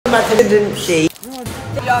didn't see.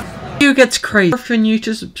 Video gets crazy. For you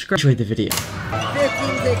to subscribe. Enjoy the video. 15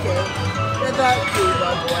 tickets. They're about to,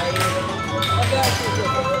 by the way. About to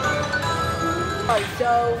tickets. Right,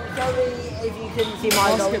 so sorry if you couldn't see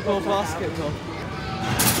my Basketball.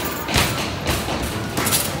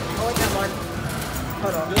 Oh, come on.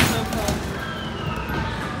 Hold on.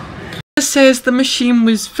 It says the machine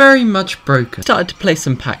was very much broken. Started to play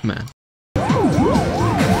some Pac-Man.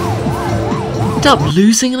 Ended up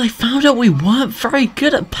losing and I found out we weren't very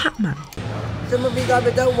good at Pac-Man. Some of you guys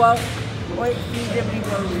that don't work. Wait, I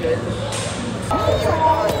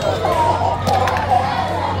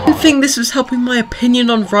didn't think this was helping my opinion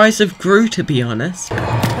on Rise of Gru, to be honest.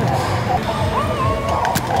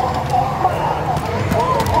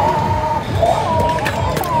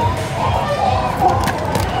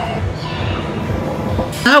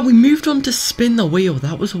 Now we moved on to Spin the Wheel.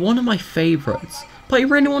 That was one of my favourites, but I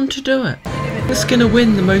really wanted to do it. Who's gonna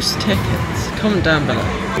win the most tickets? Comment down below.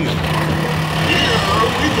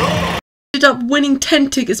 Ended up winning 10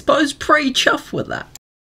 tickets, but I was pretty chuffed with that.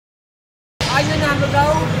 I'm gonna have a go,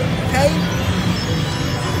 okay?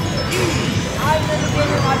 I'm gonna give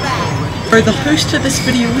it my bag. Bro, the host of this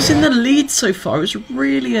video was in the lead so far. I was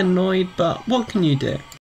really annoyed, but what can you do?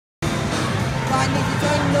 But I need to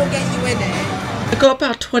try and not get you in it. I got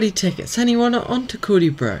about 20 tickets. Anyone on to Cody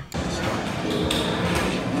Bro?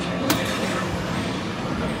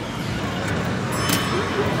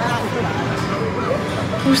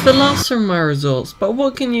 It was the last of my results, but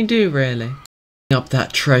what can you do really? Up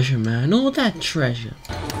that treasure, man, all that treasure.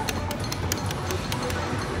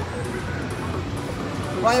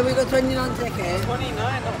 Why have we got 29 tickets? 29,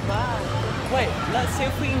 not bad. Wait, let's see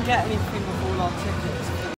if we can get anything with all our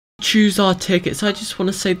tickets. Choose our tickets. I just want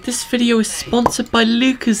to say this video is sponsored by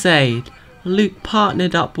Lucozade. Luke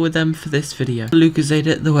partnered up with them for this video. Lucozade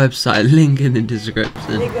at the website, link in the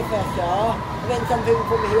description. Bigger pressure, then something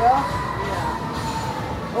from here.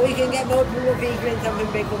 Yeah. Or we can get multiple feet and something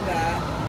big from there.